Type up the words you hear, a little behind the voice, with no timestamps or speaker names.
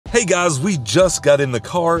Hey guys, we just got in the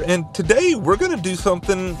car and today we're gonna do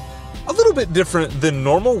something a little bit different than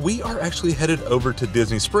normal. We are actually headed over to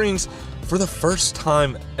Disney Springs for the first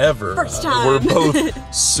time ever. First time. We're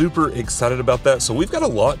both super excited about that. So we've got a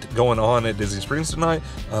lot going on at Disney Springs tonight.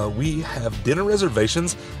 We have dinner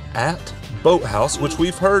reservations at Boathouse, which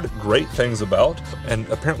we've heard great things about. And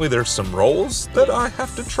apparently there's some rolls that I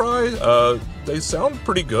have to try. They sound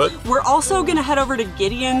pretty good. We're also gonna head over to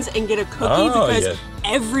Gideons and get a cookie because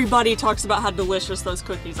everybody talks about how delicious those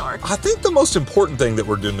cookies are. I think the most important thing that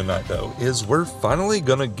we're doing tonight though is we're finally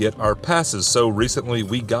gonna get our passes. So recently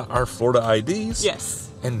we got our Florida IDs. Yes.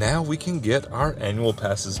 And now we can get our annual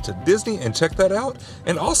passes to Disney and check that out.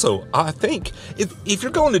 And also, I think if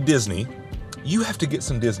you're going to Disney, you have to get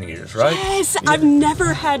some Disney ears, right? Yes, yeah. I've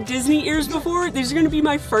never had Disney ears before. These are gonna be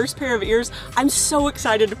my first pair of ears. I'm so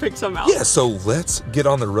excited to pick some out. Yeah, so let's get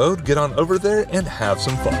on the road, get on over there, and have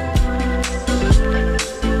some fun.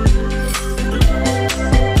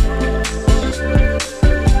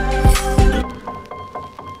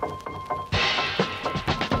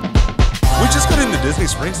 We just got into Disney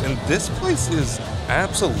Springs, and this place is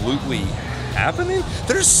absolutely happening.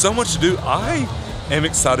 There's so much to do. I am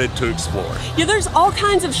excited to explore. Yeah, there's all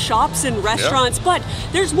kinds of shops and restaurants, but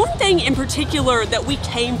there's one thing in particular that we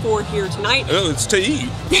came for here tonight. Oh, it's to eat.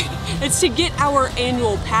 It's to get our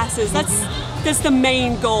annual passes. That's the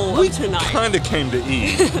main goal of tonight. We kind of came to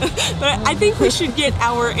eat. But I think we should get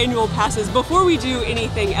our annual passes before we do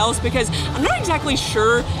anything else because I'm not exactly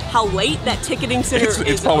sure how late that ticketing center is.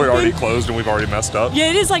 It's probably already closed and we've already messed up. Yeah,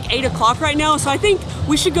 it is like 8 o'clock right now, so I think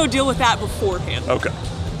we should go deal with that beforehand. Okay.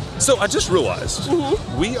 So I just realized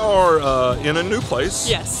we are in a new place.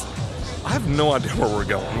 Yes. I have no idea where we're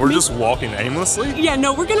going. We're just walking aimlessly. Yeah,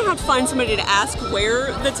 no, we're gonna have to find somebody to ask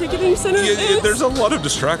where the ticketing center is. There's a lot of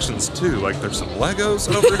distractions too. Like there's some Legos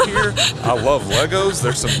over here. I love Legos.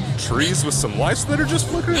 There's some trees with some lights that are just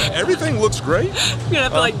flickering. Everything looks great. I'm gonna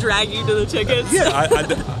have to like drag you to the tickets. Yeah,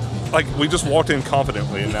 like we just walked in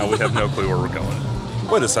confidently and now we have no clue where we're going.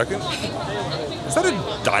 Wait a second. Is that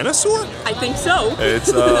a dinosaur? I think so.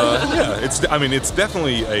 It's yeah, I mean it's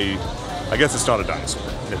definitely I guess it's not a dinosaur.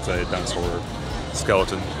 It's a dinosaur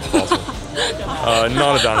skeleton fossil. Not a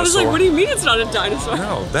dinosaur. I was like, what do you mean it's not a dinosaur?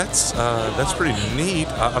 No, that's pretty neat.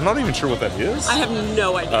 I'm not even sure what that is. I have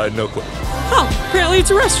no idea. No clue. Oh, apparently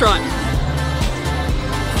it's a restaurant.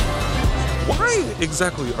 Why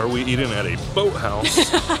exactly are we eating at a boathouse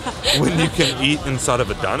when you can eat inside of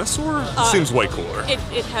a dinosaur? It seems way cooler.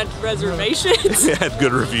 It had reservations. It had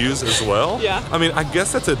good reviews as well. Yeah. I mean, I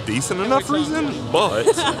guess that's a decent enough reason, but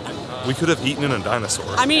we could have eaten in a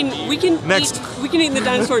dinosaur. I mean, we can eat in the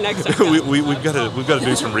dinosaur next time. we've got to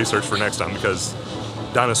do some research for next time because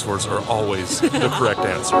dinosaurs are always the correct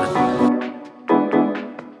answer.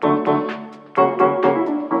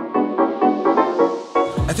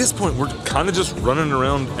 At this point, we're kind of just running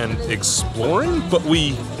around and exploring, but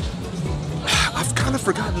I've kind of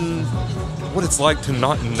forgotten what it's like to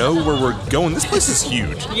not know where we're going. This place is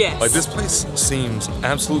huge. Yes. Like this place seems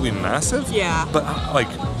absolutely massive. Yeah. But like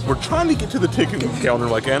we're trying to get to the ticket counter,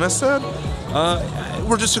 like Anna said.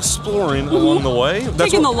 We're just exploring along the way.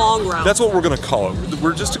 Taking the long route. That's what we're gonna call it.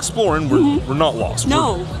 We're just exploring. We're not lost.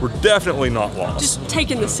 No. We're definitely not lost. Just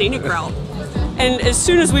taking the scenic route. And as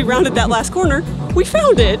soon as we rounded that last corner, we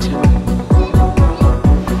found it.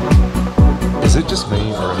 Is it just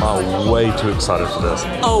me, or am I way too excited for this?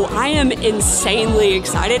 Oh, I am insanely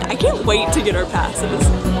excited. I can't wait to get our passes.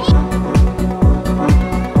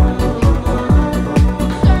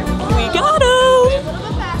 We got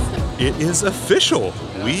them! It is official.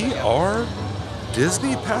 We are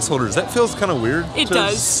Disney pass holders. That feels kind of weird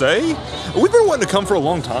to say. We've been wanting to come for a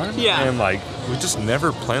long time. Yeah. And like, we just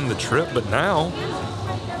never planned the trip, but now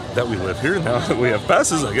that we live here, now that we have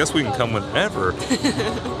passes, I guess we can come whenever.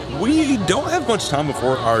 We don't have much time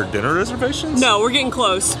before our dinner reservations. No, we're getting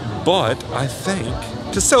close. But I think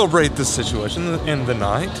to celebrate this situation in the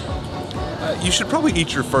night, you should probably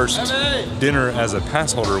eat your first dinner as a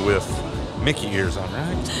pass holder with Mickey ears on, right?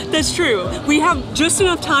 That's true. We have just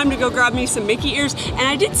enough time to go grab me some Mickey ears, and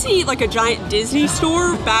I did see like a giant Disney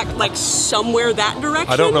store back like somewhere that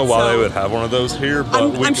direction. I don't know why they would have one of those here,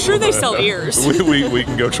 but I'm sure they sell ears. We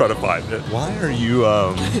can go try to find it. Why are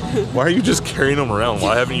you just carrying them around?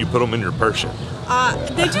 Why haven't you put them in your purse yet?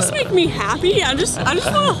 They just make me happy. I just want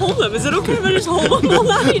to hold them. Is it okay if I just hold them all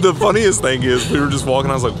night? The funniest thing is we were just walking.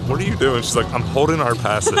 I was like, "What are you doing?" She's like, "I'm holding our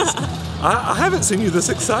passes." I haven't seen you this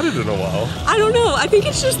excited in a while. I don't know. I think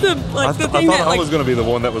it's just the thing I that thought I like was going to be the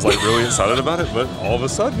one that was like really excited about it, but all of a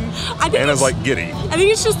sudden, Anna's like giddy. I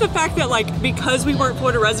think it's just the fact that like because we weren't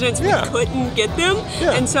Florida residents, we couldn't get them,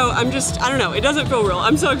 and so I don't know. It doesn't feel real.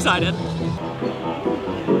 I'm so excited.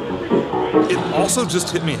 It also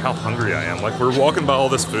just hit me how hungry I am. Like we're walking by all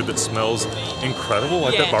this food that smells incredible.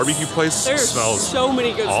 Like that barbecue place smells so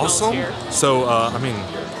many good awesome. Smells here. So I mean,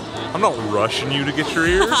 I'm not rushing you to get your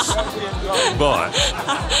ears, but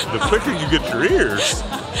the quicker you get your ears,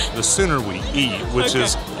 the sooner we eat, which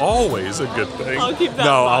is always a good thing. I'll keep that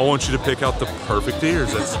No, in mind. I want you to pick out the perfect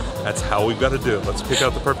ears. That's how we've got to do it. Let's pick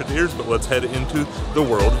out the perfect ears, but let's head into the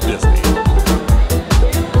world of Disney.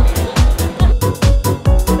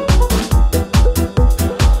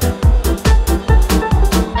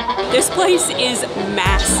 This place is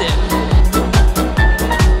massive.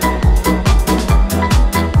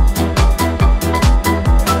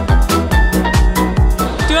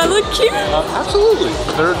 Do I look cute? Absolutely.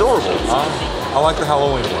 They're adorable. I like the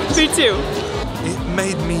Halloween ones. Me too. It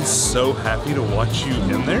made me so happy to watch you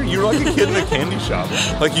in there. You were like a kid in a candy shop.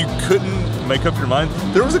 Like you couldn't make up your mind.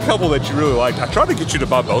 There was a couple that you really liked. I tried to get you to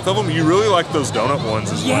buy both of them. You really liked those donut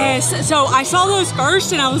ones as well. Yes, so I saw those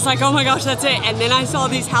first and I was like, oh my gosh, that's it. And then I saw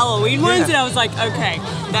these Halloween ones and I was like, okay,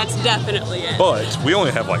 that's definitely it. But we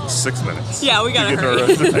only have like 6 minutes. Yeah, we gotta to get to our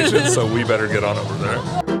hurry. reservation, so we better get on over there.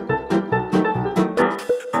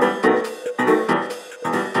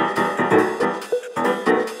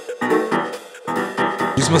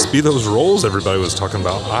 These must be those rolls everybody was talking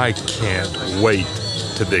about. I can't wait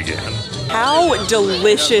to dig in. How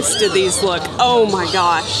delicious did these look? Oh my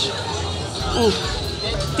gosh.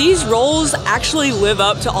 These rolls actually live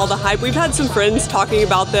up to all the hype. We've had some friends talking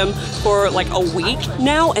about them for like a week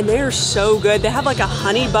now, and they are so good. They have like a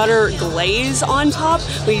honey butter glaze on top.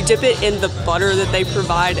 We dip it in the butter that they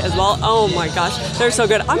provide as well. Oh my gosh, they're so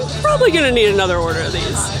good. I'm probably gonna need another order of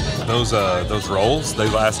these. Those rolls, they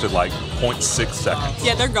lasted like 0.6 seconds.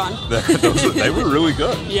 Yeah, they're gone. They were really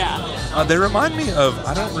good. Yeah. They remind me of,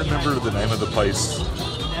 I don't remember the name of the place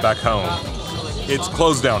back home. It's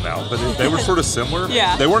closed down now, but they were sort of similar.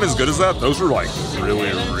 Yeah. They weren't as good as that. Those were like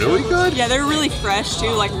really, really good. Yeah, they're really fresh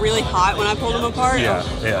too, like really hot when I pulled them apart. Yeah,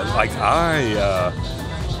 yeah. Like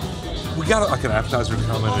we got like an appetizer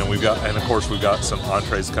coming, and of course we've got some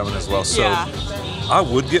entrees coming as well. So yeah. I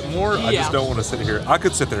would get more. I just don't want to sit here. I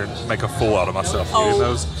could sit there and make a fool out of myself eating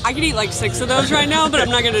those. I could eat like 6 of those right now, but I'm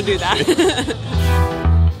not gonna do that.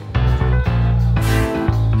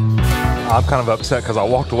 I'm kind of upset because I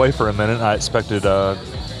walked away for a minute. I expected,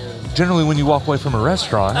 generally when you walk away from a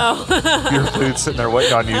restaurant, your food's sitting there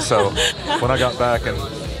waiting on you. So when I got back and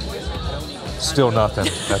still nothing,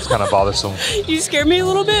 that's kind of bothersome. You scared me a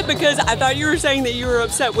little bit because I thought you were saying that you were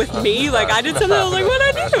upset with me. Like I did something, I was like,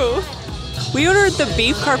 what'd I do? We ordered the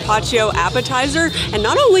beef carpaccio appetizer, and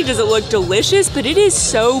not only does it look delicious, but it is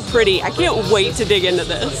so pretty. I can't wait to dig into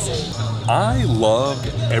this. I loved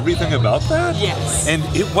everything about that. Yes. And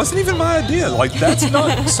it wasn't even my idea. Like, that's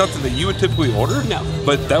not something that you would typically order. No.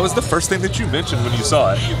 But that was the first thing that you mentioned when you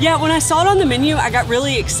saw it. Yeah, when I saw it on the menu, I got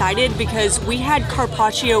really excited because we had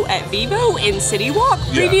carpaccio at Vivo in City Walk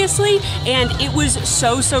previously, and it was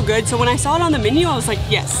so, so good. So when I saw it on the menu, I was like,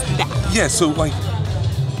 yes, that. Yeah, so like,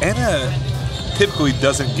 Anna typically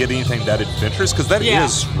doesn't get anything that adventurous because that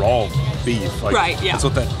is raw beef. Like, right, yeah. That's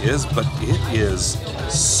what that is, but it is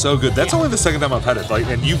so good. That's only the second time I've had it. Like,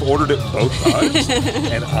 and you've ordered it both times,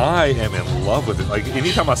 and I am in love with it. Like,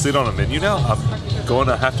 anytime I see it on a menu now, I'm going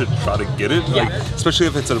to have to try to get it. Like, especially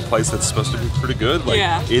if it's at a place that's supposed to be pretty good. Like,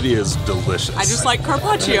 it is delicious. I just like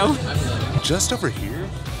carpaccio. Just over here,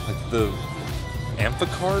 like the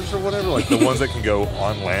amphicars or whatever, like the ones that can go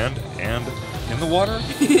on land and in the water,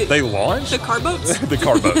 they launch. The car boats? The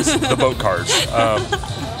car boats, the boat cars,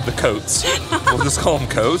 the coats. We'll just call them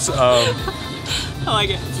coats. I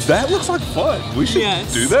like it. That looks like fun. We should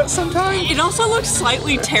do that sometime. It also looks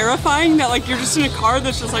slightly terrifying that like you're just in a car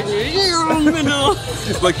that's just like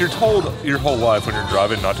like you're told your whole life when you're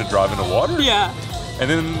driving not to drive into water. Yeah. And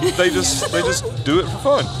then they just do it for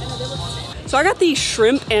fun. So I got the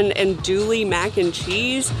shrimp and andouille mac and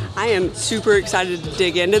cheese. I am super excited to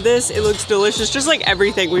dig into this. It looks delicious, just like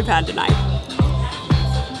everything we've had tonight.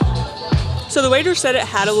 So the waiter said it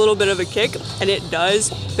had a little bit of a kick, and it does,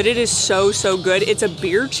 but it is so, so good. It's a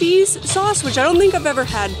beer cheese sauce, which I don't think I've ever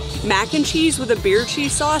had mac and cheese with a beer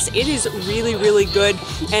cheese sauce. It is really, really good,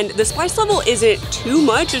 and the spice level isn't too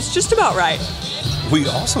much. It's just about right. We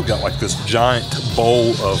also got like this giant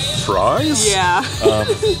bowl of fries. Yeah.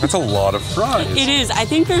 That's a lot of fries. It is. I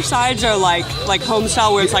think their sides are like home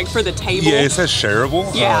style where it's like for the table. Yeah, it says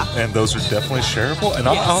shareable. Yeah. And those are definitely shareable. And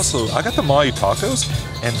Yes. I got the Mahi tacos,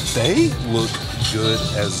 and they look good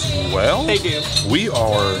as well. They do. We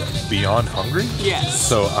are beyond hungry. Yes.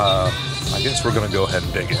 So I guess we're gonna go ahead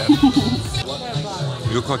and dig in.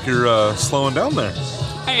 You look like you're slowing down there.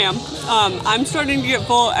 I am. I'm starting to get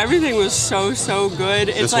full. Everything was so good.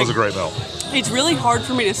 This was a great meal. It's really hard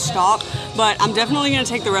for me to stop, but I'm definitely going to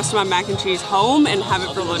take the rest of my mac and cheese home and have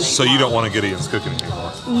it for lunch. So you don't want to Gideon's cooking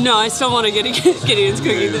anymore? No, I still want to get Gideon's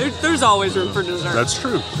cooking. There's always room for dessert. That's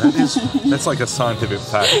true. That's like a scientific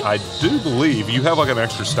fact. I do believe you have like an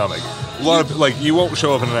extra stomach. A lot of like you won't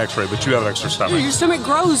show up in an X-ray, but you have an extra stomach. Your stomach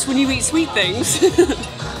grows when you eat sweet things.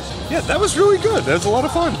 Yeah, that was really good. That was a lot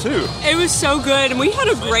of fun too. It was so good, and we had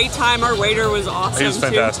a great time. Our waiter was awesome. He was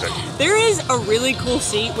fantastic. Too. There is a really cool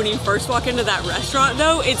seat when you first walk into that restaurant,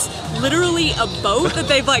 though. It's literally a boat that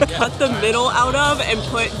they've like cut the middle out of and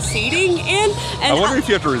put seating in. And I wonder if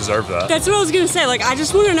you have to reserve that. That's what I was gonna say. Like, I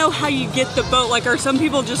just want to know how you get the boat. Like, are some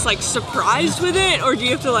people just like surprised with it, or do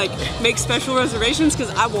you have to like make special reservations? Because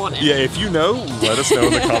I want it. Yeah, if you know, let us know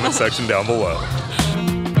in the comment section down below.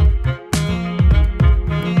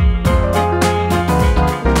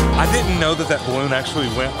 I didn't know that balloon actually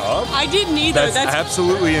went up. I didn't either. That's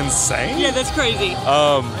absolutely insane. Yeah, that's crazy.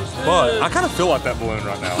 But I kind of feel like that balloon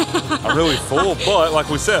right now. I'm really full, but like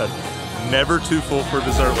we said, never too full for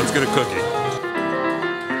dessert. Let's get a cookie.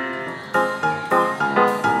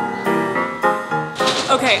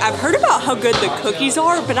 Okay, I've heard about how good the cookies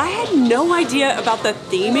are, but I had no idea about the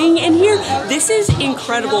theming in here. This is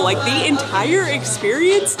incredible. Like, the entire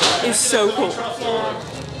experience is so cool.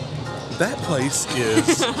 That place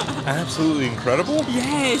is absolutely incredible.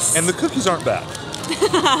 Yes. And the cookies aren't bad.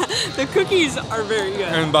 The cookies are very good.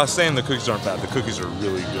 And by saying the cookies aren't bad, the cookies are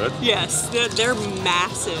really good. Yes, they're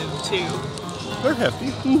massive too. They're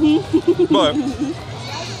hefty. But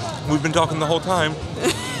we've been talking the whole time.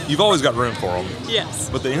 You've always got room for them. Yes.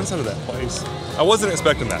 But the inside of that place, I wasn't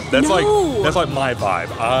expecting that. That's No. that's like my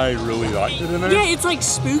vibe. I really liked it in there. Yeah, it's like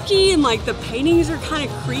spooky and like the paintings are kind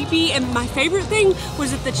of creepy. And my favorite thing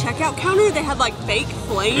was at the checkout counter, they had like fake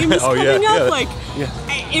flames coming up. Like,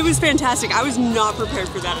 it was fantastic. I was not prepared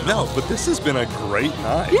for that at all. No, but this has been a great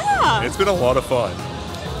night. Yeah. It's been a lot of fun.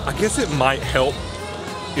 I guess it might help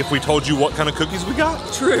if we told you what kind of cookies we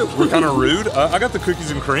got. True. We're kind of rude. I got the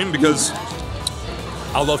cookies and cream because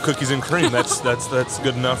I love cookies and cream. That's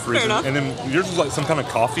good enough reason. Fair enough. And then yours was like some kind of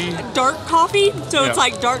coffee. Dark coffee, so Yeah. it's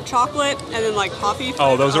like dark chocolate and then like coffee.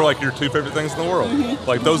 Oh, those are like your two favorite things in the world.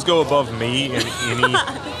 Like those go above me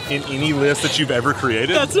in any list that you've ever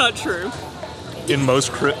created. That's not true. In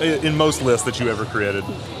most lists that you ever created.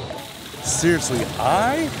 Seriously,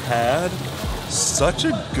 I had such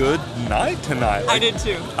a good night tonight. I did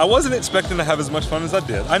too. I wasn't expecting to have as much fun as I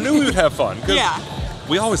did. I knew we would have fun. 'Cause Yeah.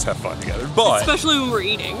 we always have fun together, but Especially when we're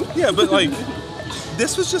eating. yeah, but like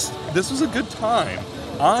this was a good time.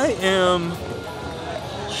 I am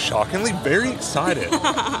shockingly very excited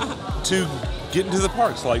to get into the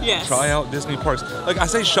parks, like Yes. try out Disney parks. Like I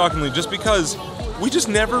say shockingly just because we just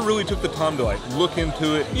never really took the time to like look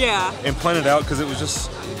into it Yeah. and plan it out, because it was just,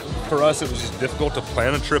 for us, it was just difficult to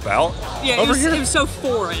plan a trip out Yeah, over here. it was so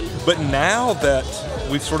foreign. But now that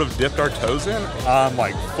we've sort of dipped our toes in, I'm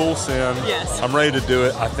like full send. Yes. I'm ready to do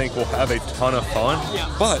it. I think we'll have a ton of fun. Yeah.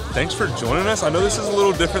 But thanks for joining us. I know this is a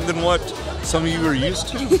little different than what some of you are used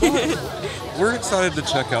to, but we're excited to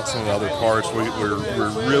check out some of the other parks. We're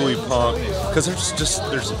really pumped because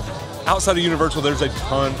there's outside of Universal, there's a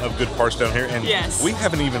ton of good parks down here, and Yes. we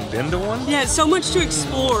haven't even been to one. Yeah, so much to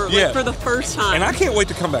explore like, Yeah. for the first time. And I can't wait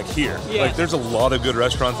to come back here. Yeah. Like, there's a lot of good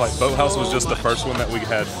restaurants. Like, Boathouse was just the first one that we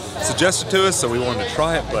had suggested to us, so we wanted to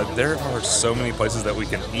try it. But there are so many places that we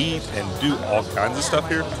can eat and do all kinds of stuff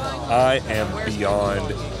here. I am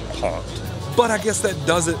beyond pumped. But I guess that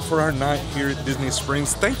does it for our night here at Disney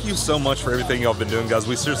Springs. Thank you so much for everything y'all been doing, guys.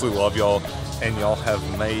 We seriously love y'all, and y'all have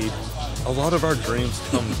made a lot of our dreams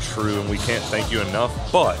come true, and we can't thank you enough.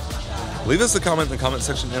 But leave us a comment in the comment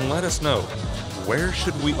section and let us know, where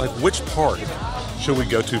should we, like, which park should we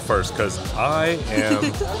go to first? Because I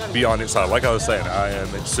am beyond excited. Like I was saying, I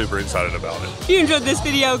am super excited about it. If you enjoyed this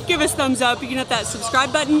video, give us a thumbs up. You can hit that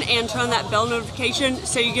subscribe button and turn on that bell notification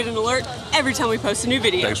so you get an alert every time we post a new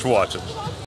video. Thanks for watching.